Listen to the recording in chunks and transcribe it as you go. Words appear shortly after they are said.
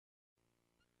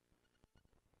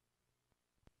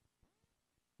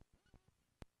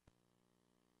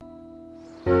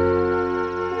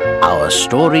Our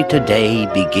story today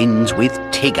begins with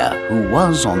Tigger, who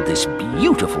was on this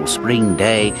beautiful spring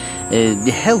day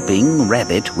helping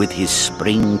Rabbit with his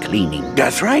spring cleaning.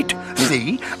 That's right.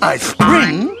 See, I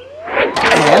spring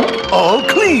and all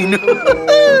clean.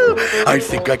 I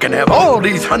think I can have all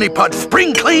these honey pots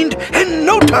spring cleaned in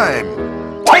no time.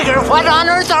 Tigger, what on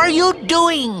earth are you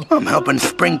doing? I'm helping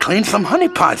spring clean some honey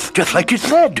pots, just like you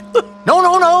said.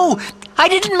 No. I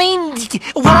didn't mean...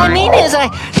 What I mean is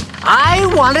I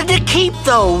wanted to keep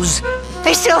those.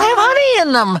 They still have honey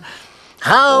in them.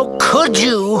 How could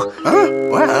you? Huh?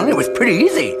 Well, it was pretty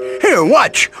easy. Here,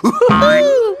 watch.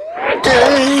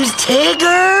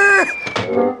 Tigger?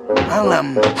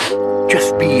 I'll,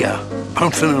 just be,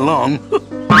 bouncing along.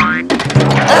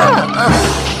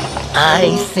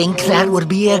 I think that would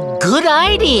be a good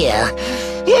idea.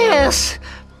 Yes.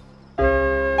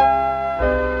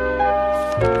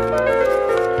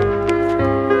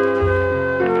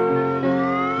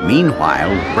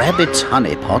 Meanwhile, Rabbit's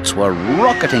honey pots were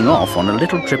rocketing off on a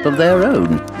little trip of their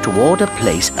own toward a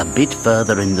place a bit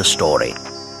further in the story,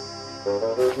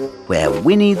 where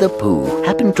Winnie the Pooh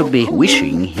happened to be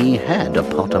wishing he had a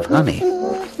pot of honey.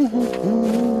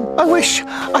 I wish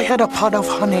I had a pot of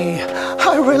honey.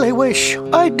 I really wish.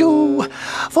 I do.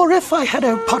 For if I had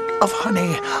a pot of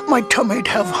honey, my tummy'd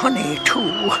have honey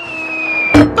too.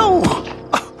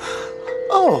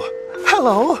 Oh,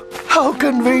 hello. How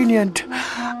convenient.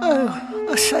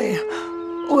 Say,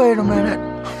 wait a minute.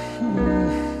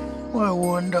 I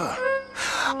wonder.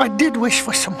 I did wish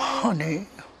for some honey.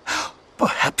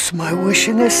 Perhaps my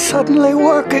wishing is suddenly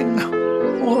working.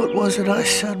 What was it I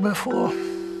said before?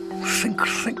 Think.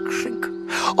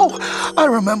 Oh, I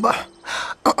remember.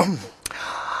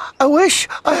 I wish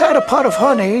I had a pot of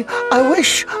honey. I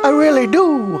wish I really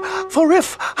do. For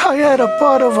if I had a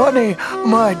pot of honey,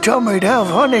 my tummy'd have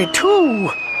honey too.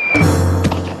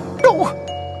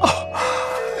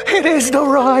 It is the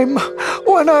rhyme.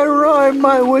 When I rhyme,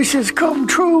 my wishes come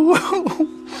true.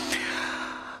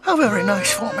 How very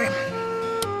nice for me.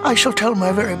 I shall tell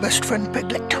my very best friend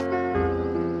Piglet.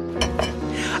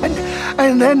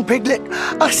 And then, Piglet,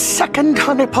 a second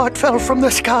honey pot fell from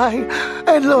the sky.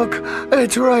 And look,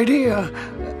 it's right here.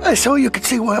 So you can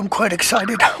see why I'm quite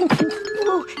excited.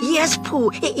 Oh, yes, Pooh.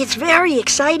 It's very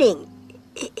exciting.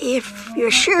 If you're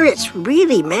sure it's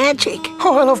really magic.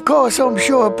 Well, of course I'm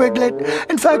sure, Piglet.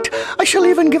 In fact, I shall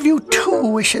even give you 2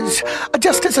 wishes,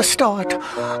 just as a start.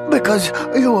 Because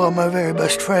you are my very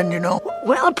best friend, you know.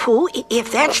 Well, Pooh, if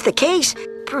that's the case,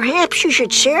 perhaps you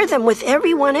should share them with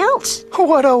everyone else.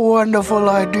 What a wonderful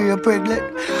idea, Piglet.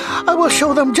 I will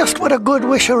show them just what a good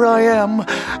wisher I am.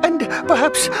 And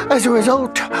perhaps, as a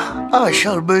result, I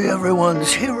shall be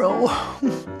everyone's hero.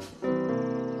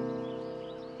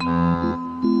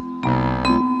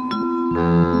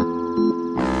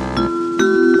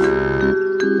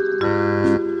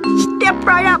 Step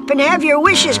right up and have your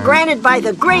wishes granted by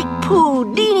the great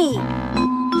Pooh-Dini.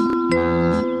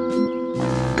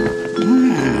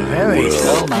 Very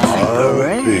so,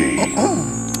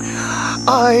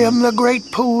 I am the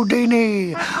great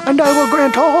Pooh-Dini, and I will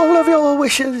grant all of your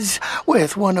wishes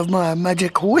with one of my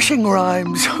magic wishing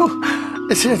rhymes.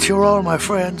 Since you're all my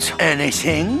friends.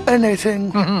 Anything?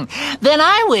 Anything. Then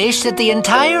I wish that the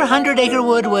entire 100-acre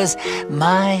wood was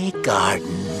my garden.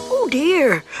 Oh,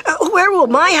 dear. Where will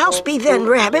my house be then,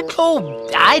 Rabbit? Oh,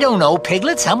 I don't know,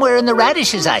 Piglet. Somewhere in the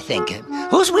radishes, I think.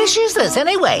 Whose wish is this,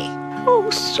 anyway? Oh,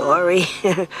 sorry.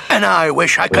 And I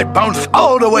wish I could bounce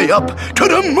all the way up to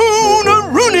the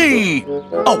moon-a-rooney.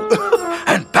 Oh,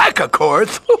 and back, of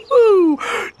course.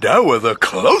 That was a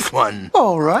close one.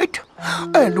 All right.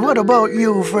 And what about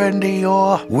you, friend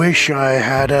Eeyore? Wish I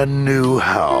had a new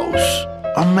house.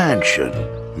 A mansion,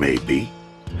 maybe.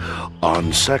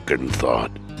 On second thought,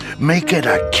 make it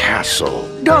a castle.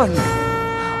 Done.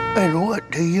 And what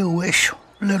do you wish,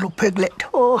 little Piglet?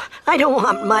 Oh, I don't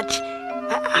want much.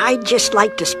 I'd just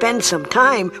like to spend some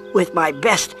time with my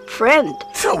best friend.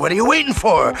 So what are you waiting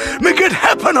for? Make it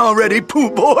happen already,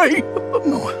 Pooh Boy.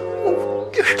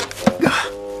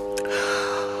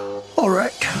 All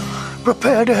right.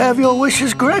 Prepare to have your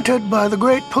wishes granted by the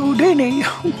great Pooh-Dini.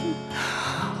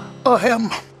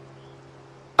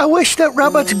 I wish that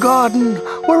Rabbit's garden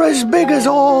were as big as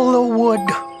all the wood.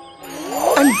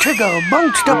 And Tigger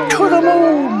bounced up to the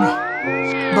moon,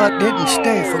 but didn't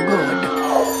stay for good.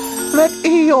 That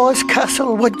Eeyore's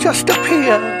castle would just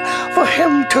appear for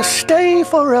him to stay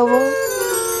forever.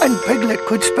 And Piglet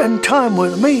could spend time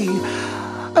with me,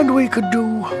 and we could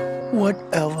do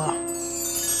whatever.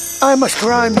 I must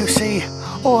rhyme, you see,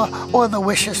 or the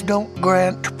wishes don't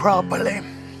grant properly.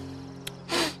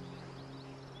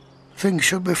 Things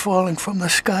should be falling from the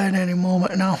sky at any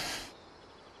moment now.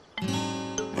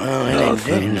 Well, it ain't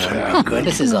Nothing's happening.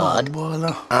 This is odd.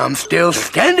 Bother. I'm still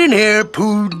standing here,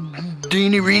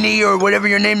 Pooh-Deeny-Reeny, or whatever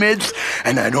your name is,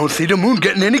 and I don't see the moon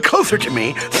getting any closer to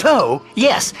me, so...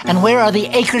 Yes, and where are the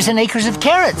acres and acres of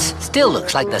carrots? Still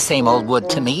looks like the same old wood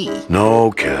to me.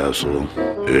 No, Castle.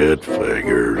 It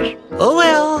figures. Oh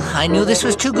well, I knew this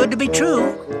was too good to be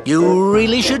true. You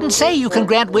really shouldn't say you can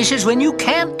grant wishes when you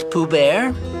can't, Pooh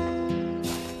Bear.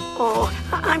 Oh,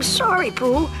 I'm sorry,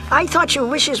 Pooh. I thought your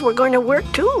wishes were going to work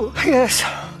too. Yes,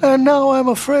 and now I'm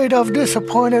afraid I've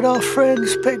disappointed our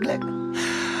friends, Piglet.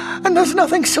 And there's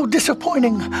nothing so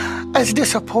disappointing as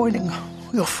disappointing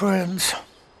your friends.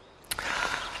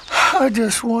 I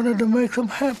just wanted to make them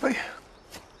happy.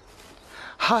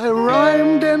 I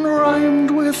rhymed and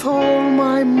rhymed with all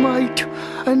my might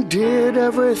and did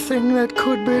everything that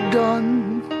could be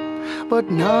done. But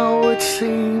now it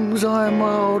seems I'm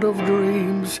out of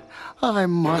dreams. I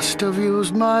must have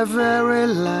used my very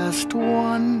last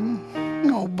one.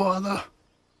 No bother.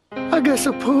 I guess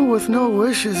a Pooh with no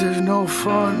wishes is no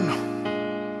fun.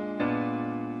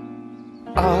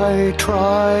 I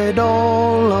tried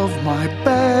all of my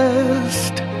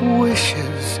best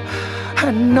wishes,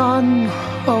 and none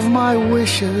of my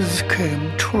wishes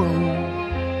came true.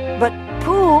 But,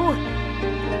 Pooh,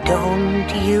 don't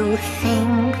you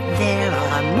think there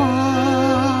are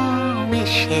more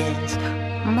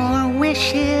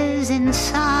wishes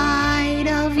inside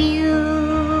of you?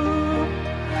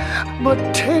 But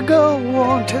Tigger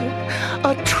wanted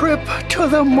a trip to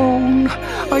the moon.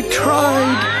 I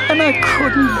tried and I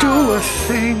couldn't do a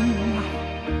thing.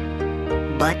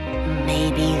 But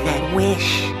maybe that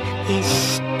wish is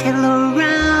still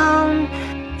around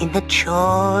in the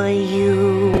joy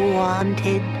you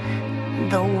wanted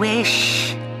the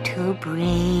wish to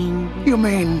bring. You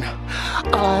mean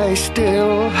I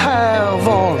still have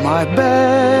all my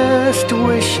best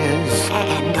wishes?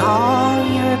 And all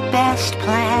your best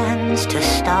plans to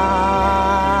start.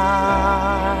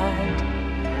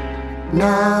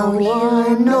 Now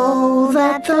you know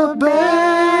that the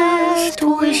best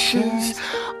wishes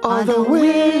are the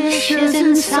wishes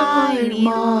inside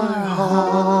my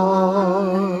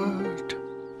heart.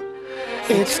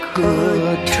 It's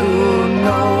good to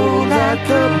know that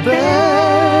the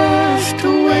best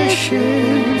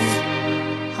wishes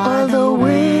are the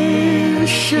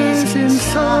wishes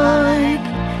inside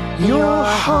your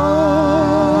heart.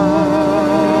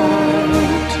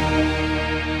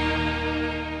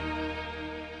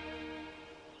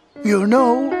 You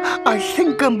know, I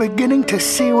think I'm beginning to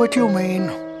see what you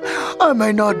mean. I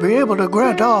may not be able to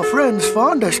grant our friends'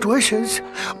 fondest wishes,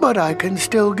 but I can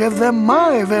still give them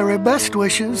my very best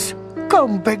wishes.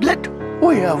 Come, Piglet,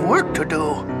 we have work to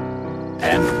do.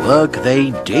 And work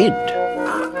they did.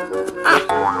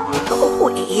 Oh,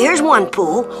 here's one,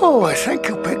 Pooh. Oh, thank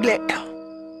you, Piglet.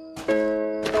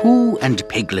 Pooh and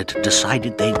Piglet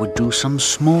decided they would do some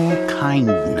small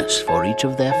kindness for each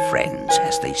of their friends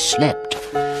as they slept.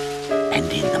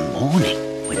 And in the morning,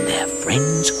 when their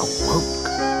friends awoke...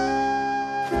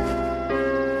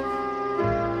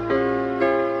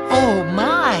 Oh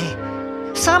my!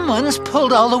 Someone's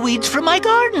pulled all the weeds from my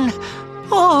garden.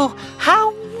 Oh,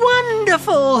 how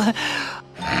wonderful!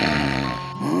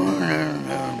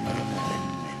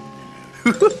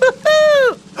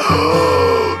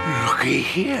 Looky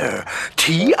here.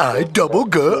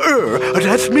 T-I-double-G-R.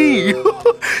 That's me.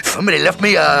 Somebody left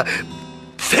me a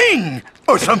thing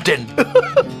or something.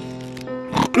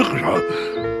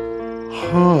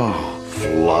 Oh,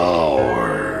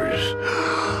 flowers.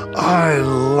 I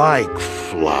like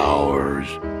flowers.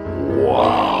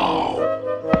 Wow.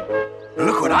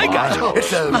 Look what I got.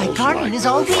 It's a... My garden is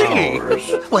all green.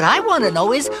 What I want to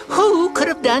know is who could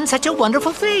have done such a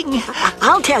wonderful thing?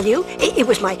 I'll tell you, it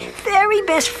was my very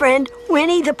best friend,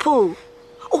 Winnie the Pooh.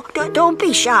 Oh, don't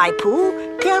be shy,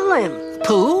 Pooh. Tell him.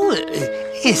 Pooh,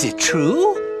 is it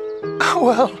true?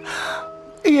 Well,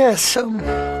 yes,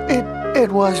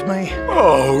 it was me.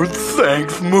 Oh,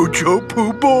 thanks, Mucho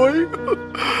Pooh Boy.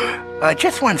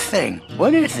 Just one thing.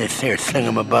 What is this here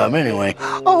thingamabob anyway?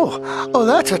 Oh,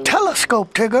 that's a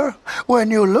telescope, Tigger.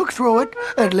 When you look through it,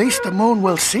 at least the moon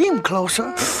will seem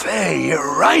closer. Say,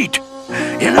 you're right.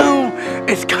 You know,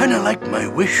 it's kind of like my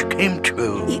wish came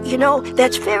true. You know,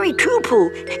 that's very true,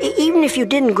 Pooh. Even if you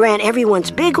didn't grant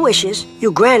everyone's big wishes,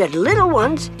 you granted little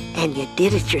ones, and you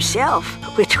did it yourself,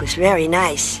 which was very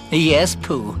nice. Yes,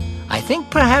 Pooh. I think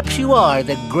perhaps you are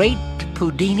the great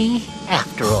Pooh-Deeny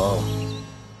after all.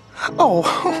 Oh,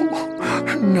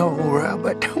 no,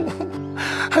 Rabbit.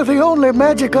 The only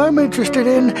magic I'm interested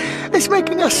in is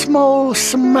making a small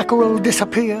smackerel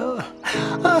disappear.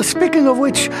 Speaking of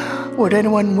which, Would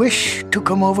anyone wish to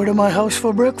come over to my house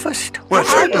for breakfast? Well,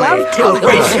 certainly.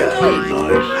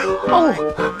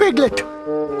 Oh, Piglet.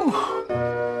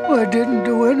 Oh, I didn't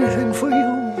do anything for you.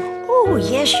 Oh,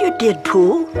 yes you did,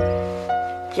 Pooh.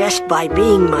 Just by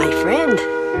being my friend.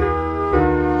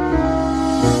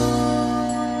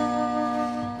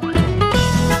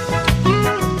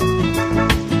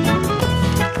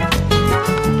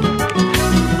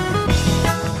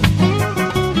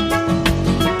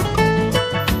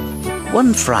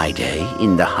 One Friday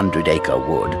in the 100-acre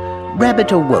wood,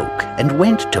 Rabbit awoke and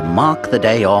went to mark the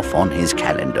day off on his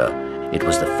calendar. It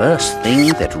was the first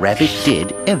thing that Rabbit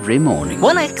did every morning.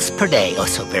 1 X per day. Oh,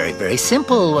 so very, very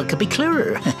simple. What could be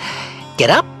clearer? Get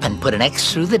up and put an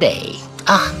X through the day.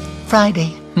 Ah,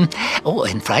 Friday. Oh,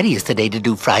 and Friday is the day to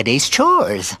do Friday's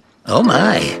chores. Oh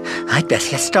my, I'd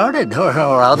best get started, or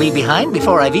I'll be behind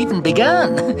before I've even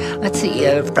begun. Let's see,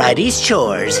 Friday's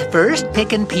chores. First,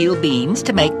 pick and peel beans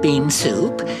to make bean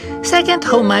soup. Second,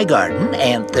 hoe my garden.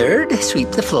 And third, sweep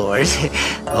the floors.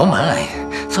 Oh my,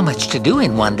 so much to do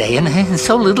in one day and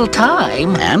so little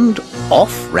time. And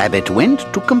off Rabbit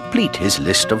went to complete his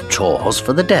list of chores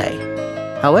for the day.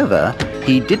 However,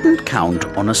 he didn't count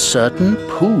on a certain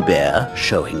Pooh Bear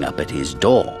showing up at his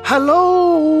door.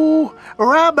 Hello,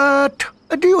 Rabbit.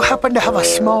 Do you happen to have a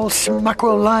small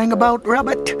smackerel lying about,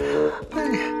 Rabbit?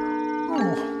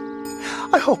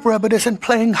 I hope Rabbit isn't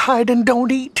playing hide and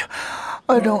don't eat.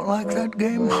 I don't like that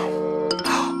game.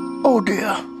 Oh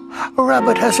dear,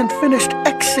 Rabbit hasn't finished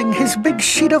Xing his big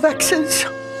sheet of X's.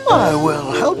 I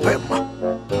will help him.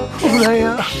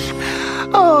 There.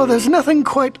 Oh, there's nothing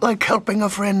quite like helping a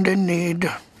friend in need.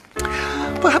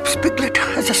 Perhaps Piglet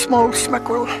has a small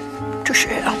smackerel to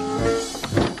share.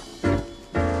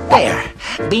 There,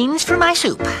 beans for my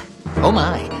soup. Oh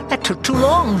my, that took too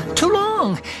long, too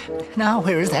long. Now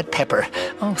where is that pepper?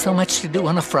 Oh, so much to do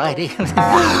on a Friday.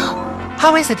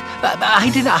 How is it?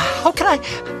 How can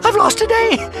I've lost a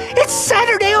day. It's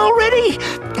Saturday already.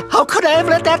 How could I have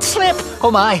let that slip?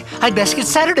 Oh my, I'd best get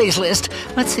Saturday's list.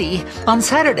 Let's see, on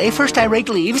Saturday, first I rake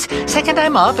leaves, second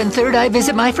I'm off, and third I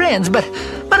visit my friends. But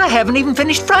I haven't even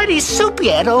finished Friday's soup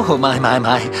yet. Oh my.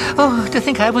 Oh, to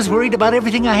think I was worried about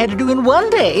everything I had to do in one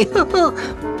day.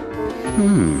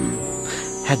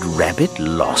 Had Rabbit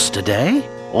lost a day?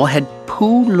 Or had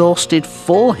Pooh lost it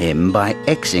for him by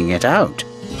Xing it out?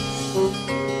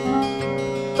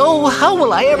 Oh, how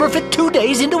will I ever fit 2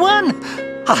 days into one?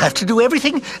 I'll have to do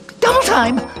everything double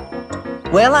time.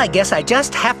 Well, I guess I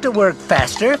just have to work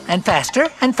faster and faster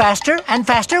and faster and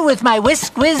faster with my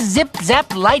whisk, whiz, zip,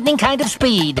 zap, lightning kind of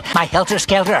speed. My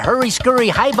helter-skelter, hurry-scurry,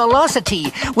 high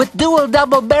velocity. With dual,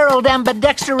 double-barreled,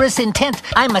 ambidextrous intent,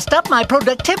 I must up my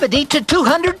productivity to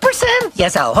 200%.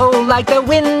 Yes, I'll hoe like the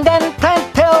wind and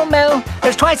plant pell-mell.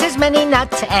 There's twice as many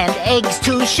nuts and eggs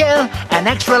to shell. An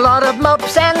extra lot of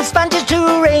mops and sponges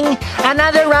to wring.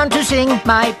 Another round to sing.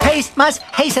 My pace must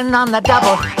hasten on the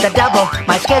double.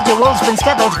 My schedule's been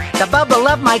scuttled. The bubble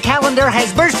of my calendar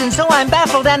has burst, and so I'm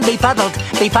baffled and befuddled,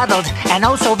 and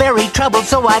oh so very troubled.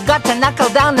 So I've got to knuckle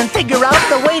down and figure out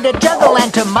the way to juggle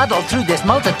and to muddle through this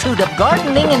multitude of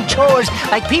gardening and chores,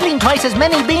 like peeling twice as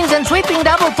many beans and sweeping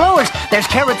double floors. There's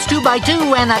carrots 2 by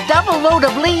 2 and a double load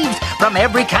of leaves from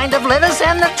every kind of lettuce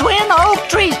and the twin oak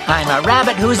trees. I'm a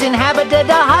rabbit who's inhabited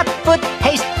a hot foot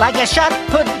haste, like a shot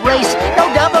put race.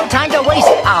 No double time to waste.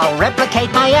 I'll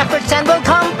replicate my efforts and will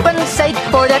compensate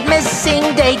for that missing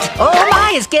date. Oh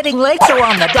my, it's getting late, so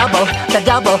on the double.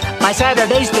 My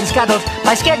Saturday's been scuttled.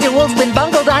 My schedule's been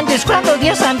bungled. I'm disgruntled.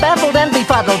 Yes, I'm baffled and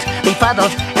befuddled,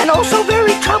 and also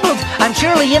very troubled. I'm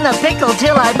surely in a pickle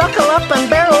till I buckle up and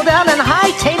barrel down and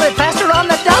hightail it faster on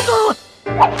the double.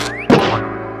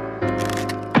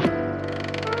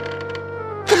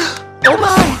 Oh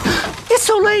my, it's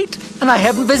so late, and I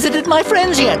haven't visited my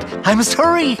friends yet. I must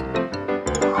hurry.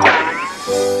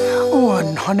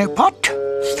 1 honey pot.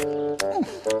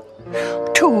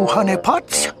 2 honey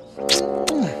pots.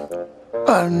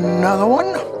 Another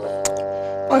one.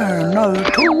 Another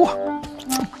 2.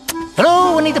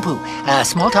 Hello, Winnie the Pooh.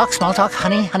 Small talk,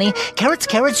 honey.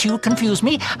 Carrots, you confuse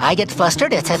me. I get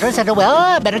flustered, etc. Well,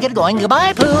 I better get going.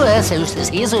 Goodbye, Pooh.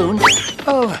 See you soon.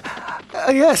 Oh,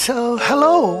 yes,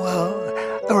 hello,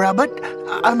 Rabbit.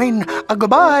 I mean,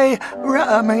 goodbye,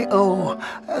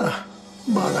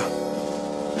 bother.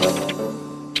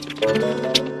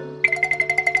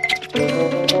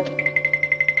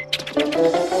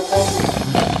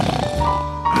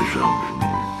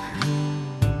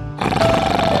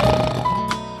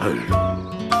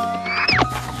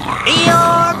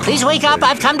 Eeyore, please wake up.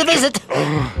 I've come to visit.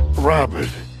 Rabbit,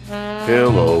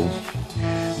 hello.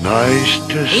 Nice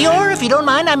to see Eeyore, if you don't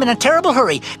mind, I'm in a terrible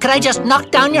hurry. Could I just knock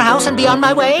down your house and be on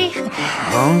my way?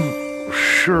 Huh?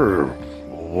 Sure.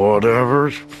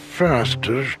 Whatever's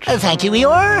fastest. Thank you,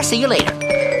 Eeyore. See you later.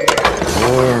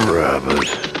 Poor rabbit.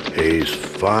 He's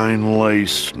finally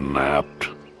snapped.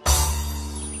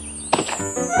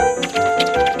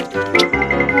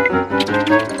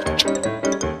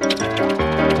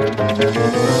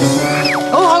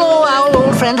 Oh, hello, owl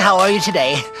old friend. How are you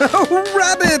today? Oh,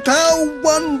 Rabbit, how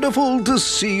wonderful to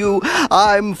see you.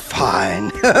 I'm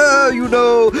fine. You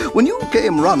know, when you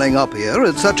came running up here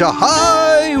at such a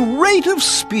high rate of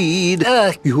speed,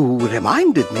 you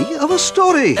reminded me of a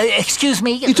story. Excuse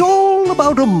me? It's all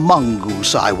about a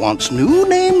mongoose I once knew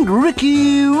named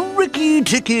Ricky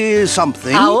Ticky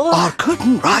something. Owl? Our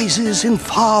curtain rises in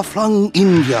far-flung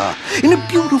India, in a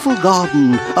beautiful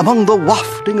garden among the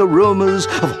wafting aromas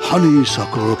of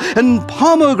honeysuckle and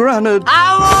pomegranate.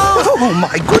 Owl! Oh,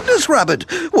 my goodness, Rabbit.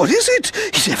 What is it?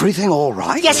 Is everything all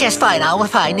right? Yes, fine, Owl,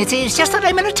 fine. It's just that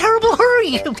I'm in a terrible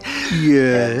hurry.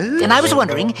 Yes? And I was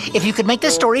wondering if you could make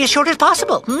this story as short as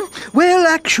possible. Well,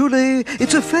 actually,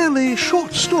 it's a fairly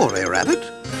short story, Rabbit.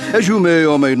 As you may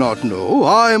or may not know,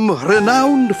 I'm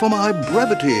renowned for my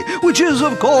brevity, which is,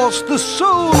 of course, the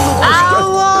soul of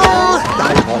Owl!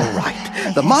 I'm all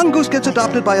right. The mongoose gets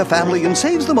adopted by a family and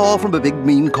saves them all from a big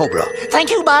mean cobra. Thank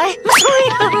you, bye.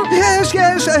 Yes.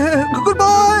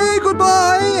 Goodbye.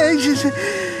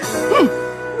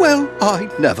 Well, I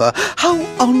never. How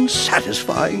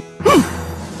unsatisfying.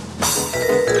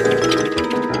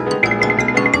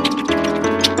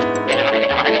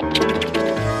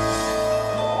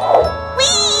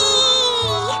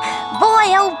 Boy,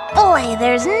 oh boy,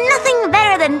 there's nothing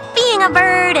better than being a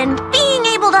bird and being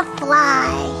able to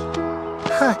fly.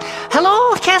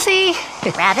 Hello, Cassie.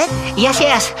 Rabbit?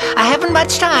 Yes. I haven't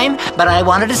much time, but I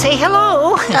wanted to say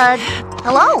hello.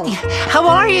 Hello. How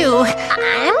are you?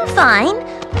 I'm fine.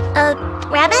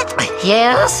 Rabbit?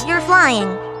 Yes? You're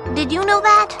flying. Did you know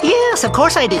that? Yes, of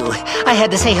course I do. I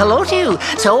had to say hello to you,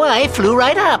 so I flew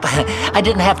right up. I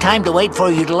didn't have time to wait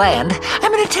for you to land.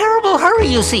 I'm in a terrible hurry,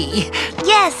 you see.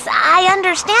 Yes, I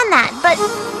understand that, but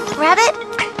Rabbit,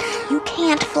 you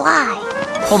can't fly.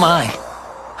 Oh my.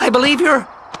 I believe you're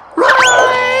right.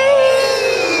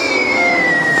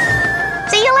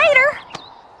 See you later.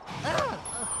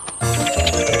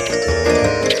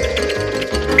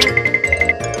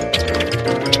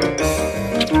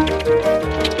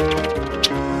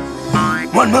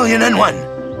 $1,000,001,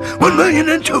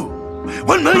 1,000,002,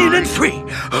 1,000,003,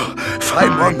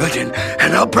 5 more million,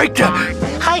 and I'll break the...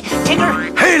 Hi,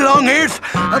 Tigger. Hey, long ears!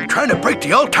 I'm trying to break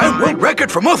the all-time world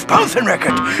record for most bouncing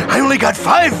record. I only got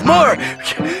 5 more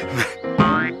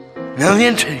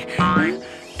million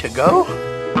to go.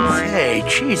 Say,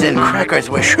 cheese and crackers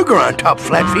with sugar on top,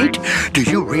 flat feet. Do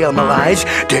you realize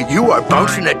that you are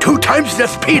bouncing at 2 times the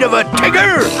speed of a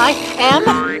Tigger? I am?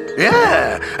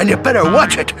 Yeah, and you better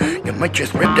watch it. You might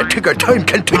just rip the Tigger time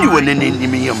continuing in the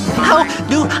How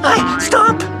do I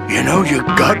stop? You know, you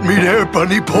got me there,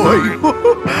 bunny boy.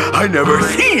 I never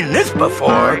seen this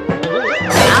before.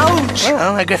 Ouch!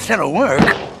 Well, I guess that'll work.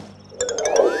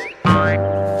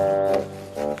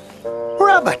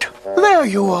 Rabbit, there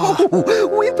you are. Oh,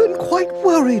 we've been quite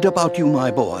worried about you, my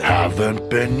boy. Haven't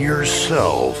been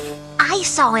yourself. I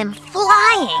saw him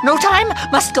flying. No time?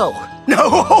 Must go. No,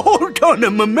 hold on a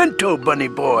memento, bunny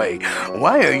boy.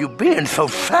 Why are you being so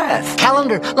fast?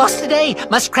 Calendar, lost today.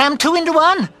 Must cram 2 into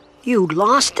 1. You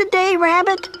lost a day,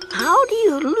 Rabbit? How do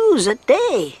you lose a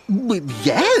day?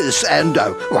 Yes, and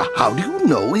how do you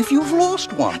know if you've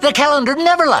lost one? The calendar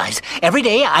never lies. Every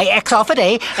day I X off a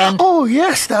day and... Oh,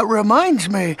 yes, that reminds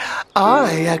me.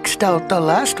 I X'd out the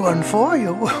last one for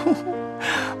you.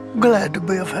 Glad to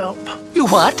be of help. You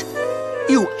what?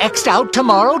 You X'd out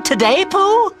tomorrow today,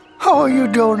 Pooh? Oh, you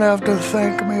don't have to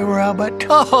thank me, Rabbit.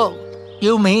 Oh,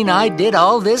 you mean I did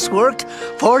all this work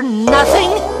for nothing?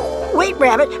 Wait,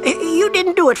 Rabbit, you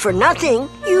didn't do it for nothing.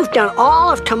 You've done all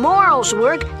of tomorrow's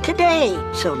work today.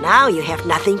 So now you have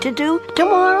nothing to do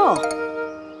tomorrow.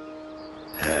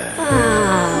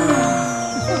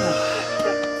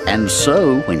 And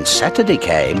so, when Saturday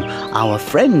came, our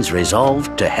friends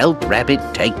resolved to help Rabbit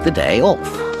take the day off.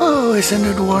 Oh, isn't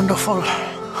it wonderful?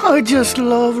 I just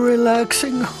love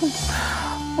relaxing.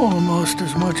 Almost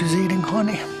as much as eating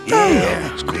honey.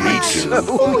 Yeah, me too.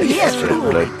 Yes,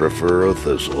 Except I prefer a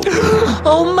thistle.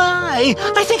 Oh my!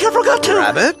 I think I forgot to...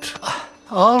 Rabbit?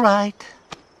 All right.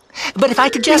 But if I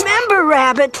could just... Remember,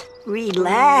 Rabbit,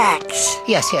 relax.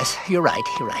 Yes, you're right.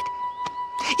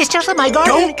 It's just that my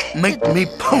garden... Don't make me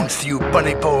pounce you,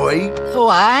 bunny boy. Oh,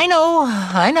 I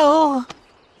know.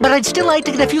 But I'd still like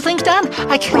to get a few things done.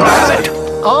 I can... Rabbit!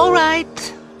 All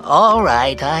right. All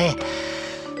right,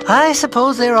 I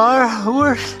suppose there are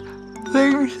worse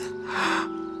things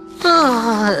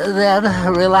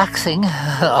than relaxing.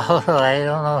 I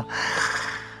don't know.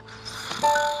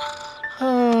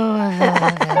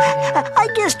 I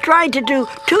guess trying to do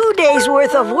 2 days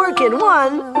worth of work in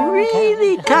one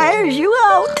really tires you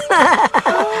out.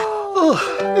 Oh,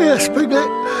 yes, Piglet.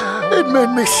 It made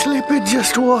me sleepy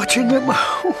just watching him.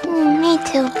 Me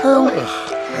too, Pooh.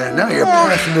 And now you're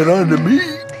passing it on to me.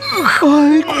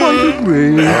 I quite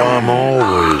agree. I'm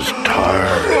always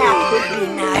tired. That would be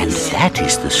nice. And that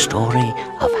is the story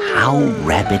of how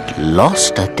Rabbit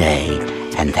lost a day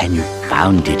and then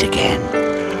found it again.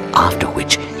 After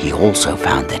which he also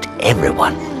found that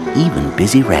everyone, even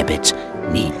busy rabbits,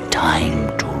 need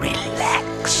time to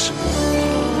relax.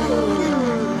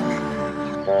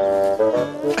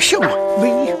 Shoo,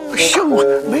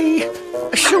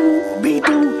 be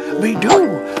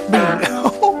do, be.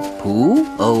 Pooh,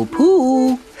 oh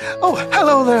Pooh. Oh,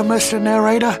 hello there, Mr.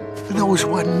 Narrator. Those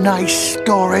were nice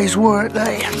stories, weren't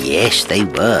they? Yes, they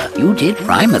were. You did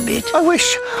rhyme a bit. I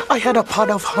wish I had a pot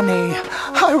of honey.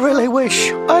 I really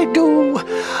wish I do.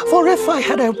 For if I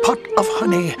had a pot of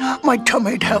honey, my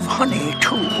tummy'd have honey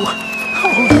too.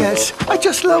 Oh, yes. I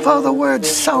just love how the words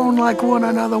sound like one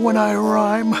another when I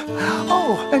rhyme.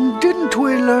 Oh, and didn't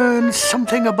we learn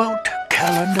something about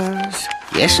calendars?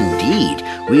 Yes, indeed.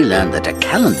 We learned that a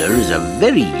calendar is a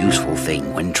very useful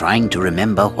thing when trying to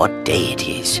remember what day it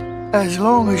is. As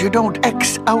long as you don't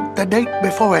X out the date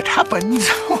before it happens.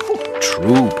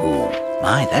 True, Pooh.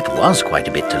 My, that was quite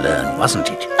a bit to learn, wasn't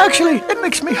it? Actually, it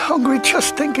makes me hungry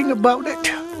just thinking about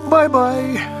it.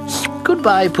 Bye-bye.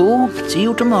 Goodbye, Pooh. See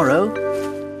you tomorrow.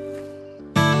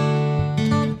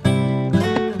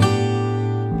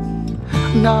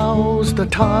 Now's the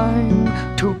time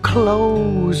to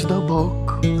close the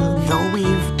book. Though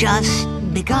we've just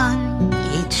begun,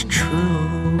 it's true.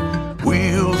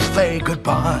 We'll say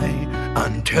goodbye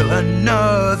until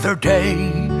another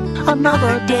day.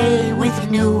 Another day with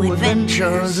new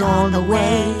adventures on the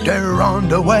way. They're on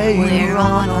the way. We're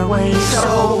on our way,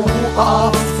 So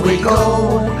off we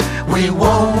go. We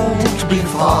won't be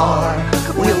far.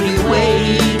 we'll be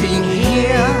waiting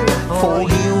here for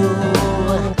you.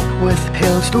 With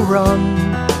hills to run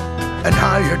And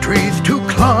higher trees to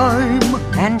climb.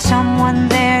 And someone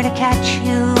there to catch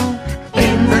you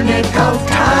In the nick of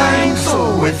time.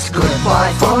 So it's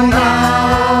goodbye for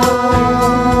now.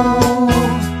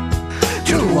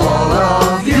 To all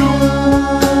of you.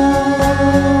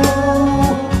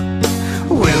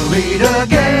 We'll meet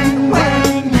again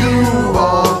when you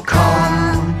all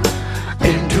come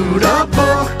into the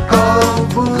book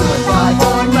of goodbye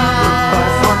for now.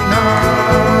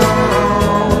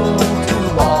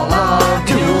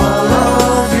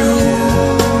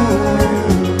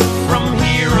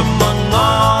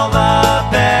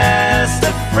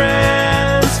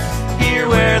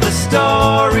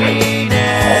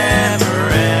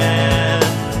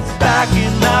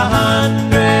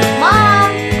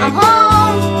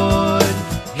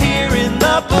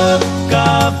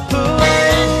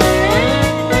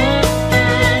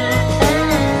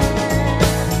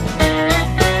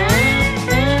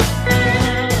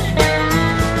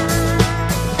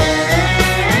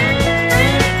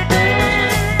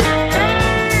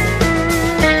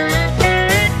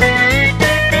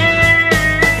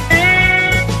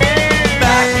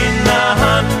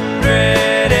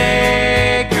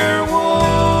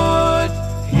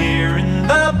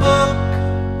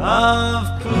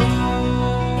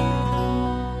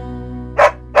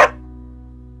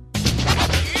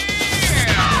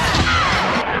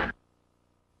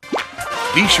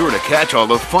 Be sure to catch all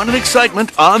the fun and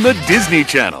excitement on the Disney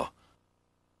Channel.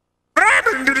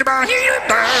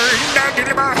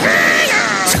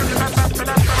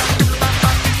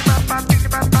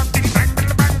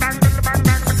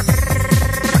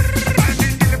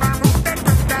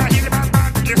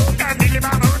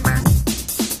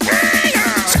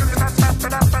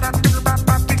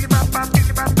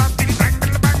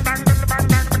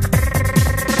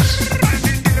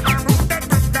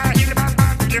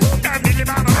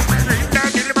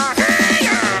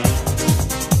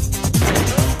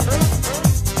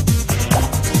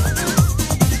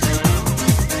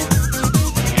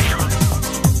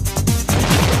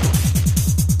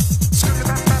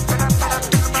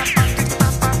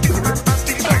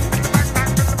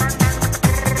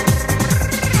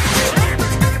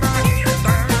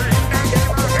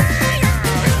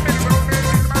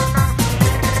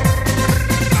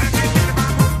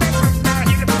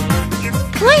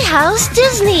 Playhouse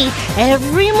Disney,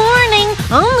 every morning,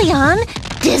 only on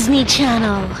Disney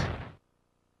Channel.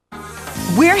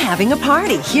 We're having a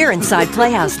party here inside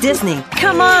Playhouse Disney.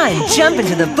 Come on, jump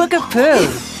into the Book of Pooh.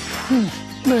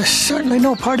 There's certainly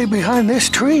no party behind this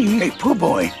tree. Hey, Pooh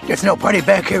Boy, there's no party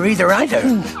back here either.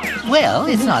 Well,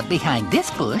 it's not behind this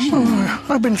bush.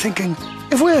 I've been thinking,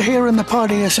 if we're here and the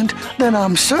party isn't, then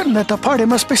I'm certain that the party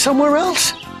must be somewhere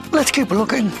else. Let's keep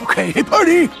looking. Okay,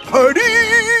 party!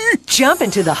 Jump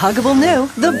into the huggable new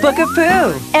The Book of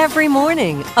Pooh. Every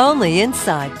morning, only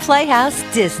inside Playhouse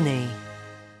Disney.